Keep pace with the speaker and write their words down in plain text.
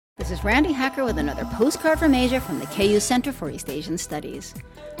This is Randi Hacker with another postcard from Asia from the KU Center for East Asian Studies.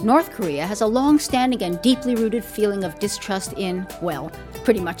 North Korea has a long-standing and deeply rooted feeling of distrust in, well,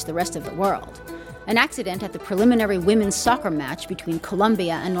 pretty much the rest of the world. An accident at the preliminary women's soccer match between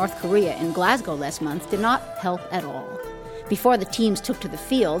Colombia and North Korea in Glasgow last month did not help at all. Before the teams took to the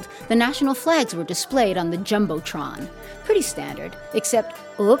field, the national flags were displayed on the jumbotron. Pretty standard, except,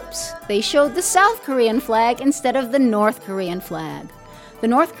 oops, they showed the South Korean flag instead of the North Korean flag. The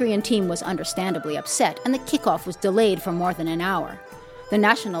North Korean team was understandably upset, and the kickoff was delayed for more than an hour. The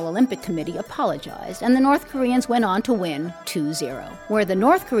National Olympic Committee apologized, and the North Koreans went on to win 2-0. Where the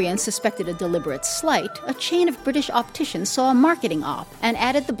North Koreans suspected a deliberate slight, a chain of British opticians saw a marketing op and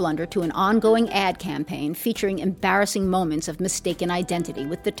added the blunder to an ongoing ad campaign featuring embarrassing moments of mistaken identity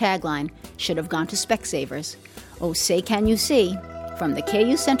with the tagline, "Should have gone to Specsavers." Oh, say can you see? From the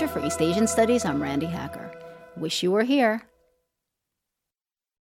KU Center for East Asian Studies, I'm Randi Hacker. Wish you were here.